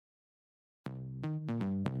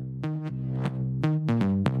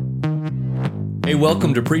Hey,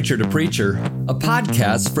 welcome to Preacher, a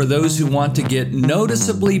podcast for those who want to get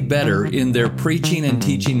noticeably better in their preaching and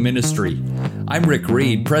teaching ministry. I'm Rick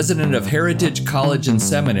Reed, president of Heritage College and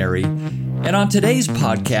Seminary, and on today's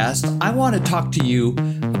podcast, I want to talk to you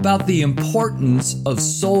about the importance of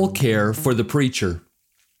soul care for the preacher.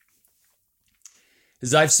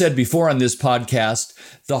 As I've said before on this podcast,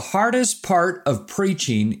 the hardest part of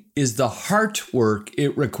preaching is the heart work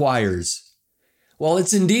it requires. While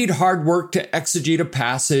it's indeed hard work to exegete a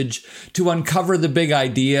passage, to uncover the big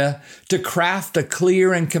idea, to craft a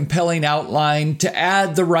clear and compelling outline, to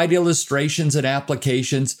add the right illustrations and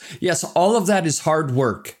applications, yes, all of that is hard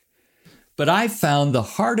work. But I've found the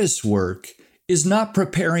hardest work is not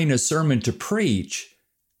preparing a sermon to preach,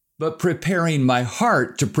 but preparing my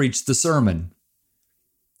heart to preach the sermon.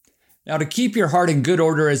 Now, to keep your heart in good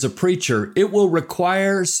order as a preacher, it will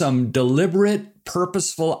require some deliberate,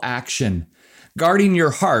 purposeful action. Guarding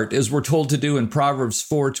your heart, as we're told to do in Proverbs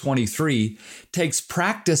 4:23, takes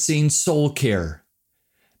practicing soul care.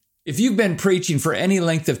 If you've been preaching for any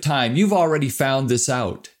length of time, you've already found this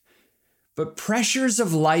out. But pressures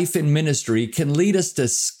of life and ministry can lead us to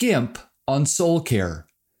skimp on soul care.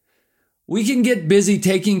 We can get busy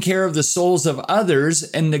taking care of the souls of others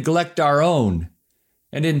and neglect our own.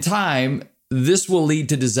 And in time, this will lead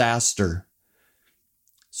to disaster.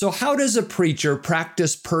 So how does a preacher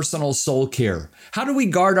practice personal soul care? How do we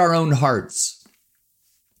guard our own hearts?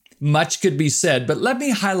 Much could be said, but let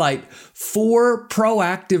me highlight 4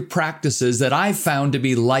 proactive practices that I've found to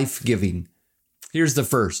be life-giving. Here's the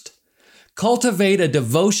first. Cultivate a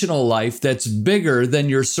devotional life that's bigger than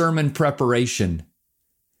your sermon preparation.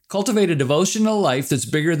 Cultivate a devotional life that's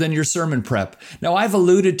bigger than your sermon prep. Now, I've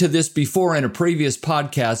alluded to this before in a previous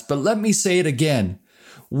podcast, but let me say it again.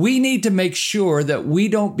 We need to make sure that we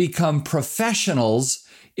don't become professionals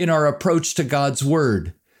in our approach to God's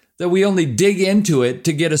Word, that we only dig into it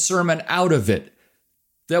to get a sermon out of it,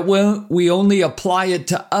 that we only apply it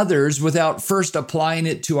to others without first applying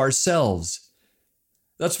it to ourselves.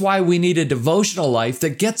 That's why we need a devotional life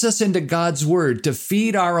that gets us into God's Word to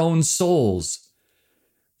feed our own souls.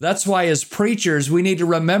 That's why as preachers, we need to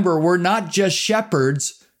remember we're not just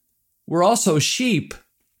shepherds, we're also sheep.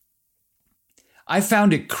 I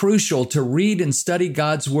found it crucial to read and study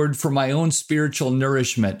God's Word for my own spiritual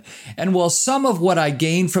nourishment. And while some of what I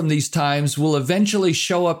gain from these times will eventually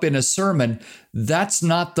show up in a sermon, that's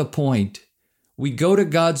not the point. We go to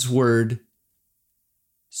God's Word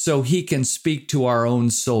so He can speak to our own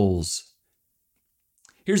souls.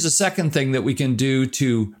 Here's a second thing that we can do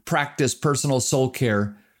to practice personal soul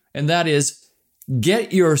care, and that is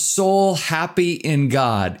get your soul happy in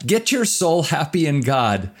God. Get your soul happy in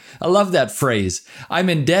God. I love that phrase. I'm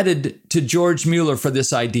indebted to George Mueller for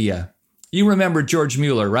this idea. You remember George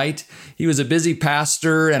Mueller, right? He was a busy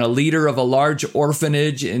pastor and a leader of a large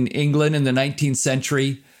orphanage in England in the 19th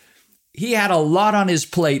century. He had a lot on his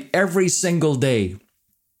plate every single day.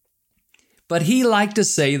 But he liked to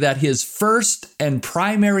say that his first and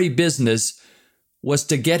primary business was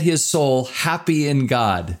to get his soul happy in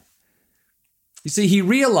God. You see, he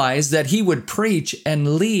realized that he would preach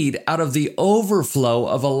and lead out of the overflow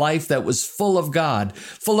of a life that was full of God,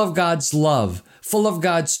 full of God's love, full of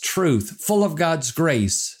God's truth, full of God's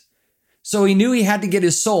grace. So he knew he had to get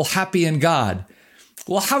his soul happy in God.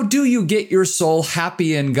 Well, how do you get your soul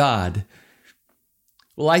happy in God?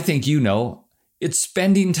 Well, I think you know. It's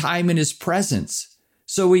spending time in His presence,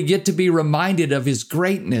 so we get to be reminded of His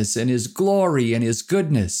greatness and His glory and His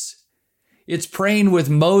goodness. It's praying with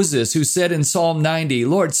Moses, who said in Psalm 90,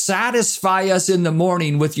 Lord, satisfy us in the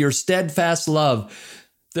morning with your steadfast love,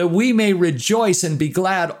 that we may rejoice and be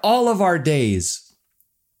glad all of our days.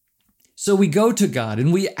 So we go to God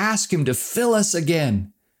and we ask Him to fill us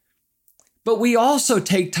again. But we also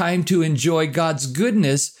take time to enjoy God's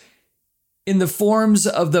goodness in the forms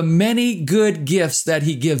of the many good gifts that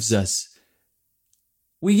He gives us.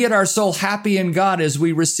 We get our soul happy in God as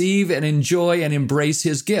we receive and enjoy and embrace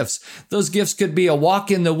His gifts. Those gifts could be a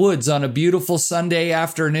walk in the woods on a beautiful Sunday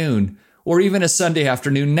afternoon, or even a Sunday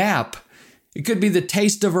afternoon nap. It could be the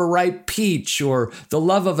taste of a ripe peach or the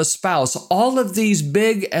love of a spouse. All of these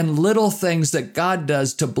big and little things that God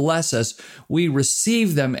does to bless us, we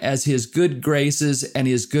receive them as His good graces and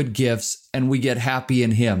His good gifts, and we get happy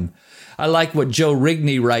in Him. I like what Joe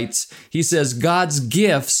Rigney writes. He says, God's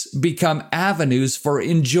gifts become avenues for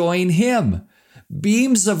enjoying Him,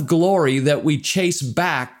 beams of glory that we chase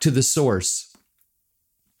back to the source.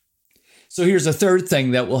 So here's a third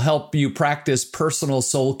thing that will help you practice personal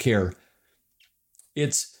soul care.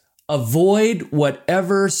 It's avoid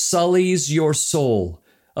whatever sullies your soul.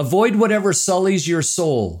 Avoid whatever sullies your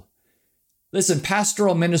soul. Listen,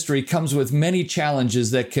 pastoral ministry comes with many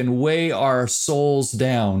challenges that can weigh our souls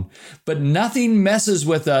down, but nothing messes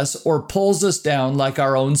with us or pulls us down like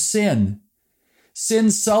our own sin.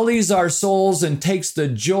 Sin sullies our souls and takes the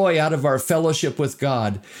joy out of our fellowship with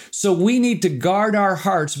God. So we need to guard our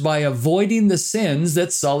hearts by avoiding the sins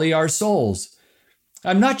that sully our souls.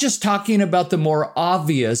 I'm not just talking about the more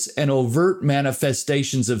obvious and overt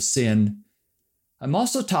manifestations of sin. I'm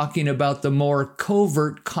also talking about the more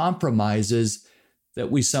covert compromises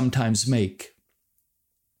that we sometimes make.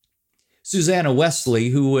 Susanna Wesley,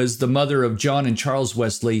 who was the mother of John and Charles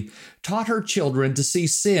Wesley, taught her children to see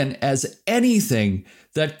sin as anything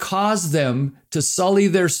that caused them to sully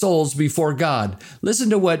their souls before God.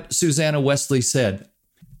 Listen to what Susanna Wesley said.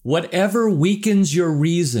 Whatever weakens your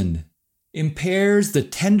reason, impairs the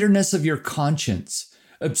tenderness of your conscience,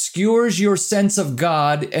 obscures your sense of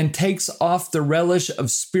God, and takes off the relish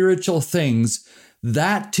of spiritual things,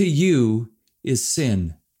 that to you is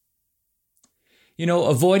sin. You know,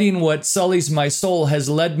 avoiding what sullies my soul has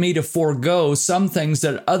led me to forego some things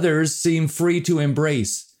that others seem free to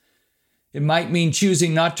embrace. It might mean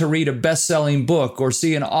choosing not to read a best-selling book or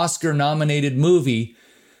see an Oscar-nominated movie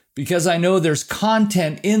because I know there's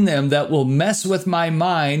content in them that will mess with my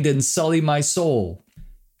mind and sully my soul.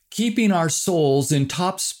 Keeping our souls in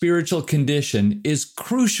top spiritual condition is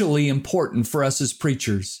crucially important for us as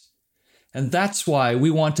preachers. And that's why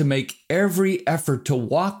we want to make every effort to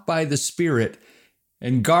walk by the Spirit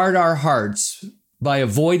and guard our hearts by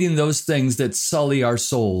avoiding those things that sully our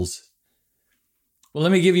souls. Well,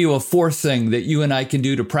 let me give you a fourth thing that you and I can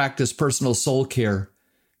do to practice personal soul care.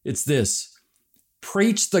 It's this: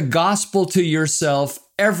 preach the gospel to yourself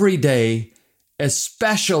every day,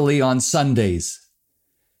 especially on Sundays.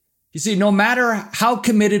 You see, no matter how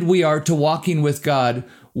committed we are to walking with God,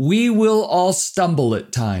 we will all stumble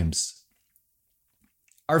at times.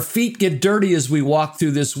 Our feet get dirty as we walk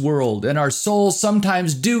through this world, and our souls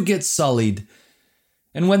sometimes do get sullied.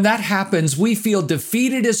 And when that happens, we feel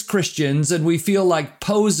defeated as Christians, and we feel like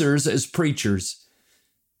posers as preachers.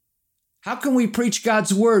 How can we preach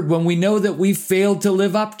God's word when we know that we've failed to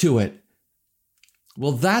live up to it?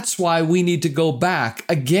 Well, that's why we need to go back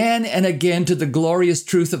again and again to the glorious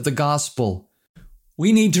truth of the gospel.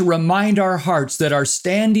 We need to remind our hearts that our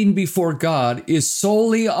standing before God is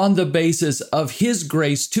solely on the basis of His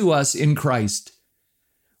grace to us in Christ.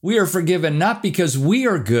 We are forgiven not because we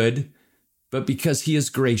are good, but because He is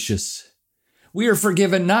gracious. We are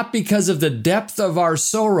forgiven not because of the depth of our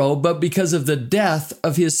sorrow, but because of the death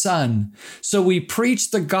of His Son. So we preach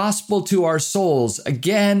the gospel to our souls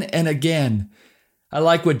again and again. I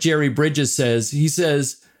like what Jerry Bridges says. He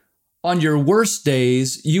says, on your worst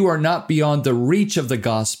days, you are not beyond the reach of the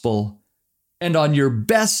gospel. And on your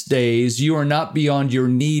best days, you are not beyond your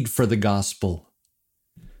need for the gospel.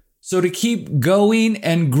 So to keep going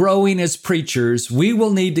and growing as preachers, we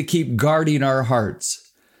will need to keep guarding our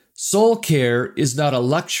hearts. Soul care is not a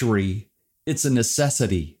luxury, it's a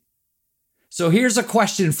necessity. So here's a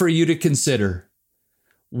question for you to consider.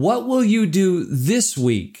 What will you do this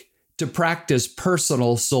week to practice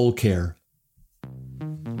personal soul care?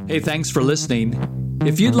 Hey, thanks for listening.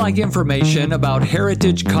 If you'd like information about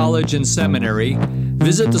Heritage College and Seminary,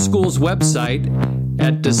 visit the school's website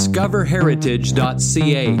at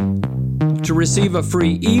discoverheritage.ca to receive a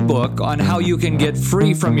free ebook on how you can get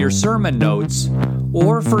free from your sermon notes,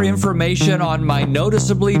 or for information on my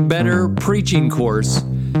Noticeably Better preaching course,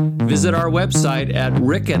 visit our website at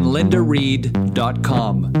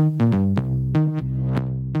rickandlindareed.com.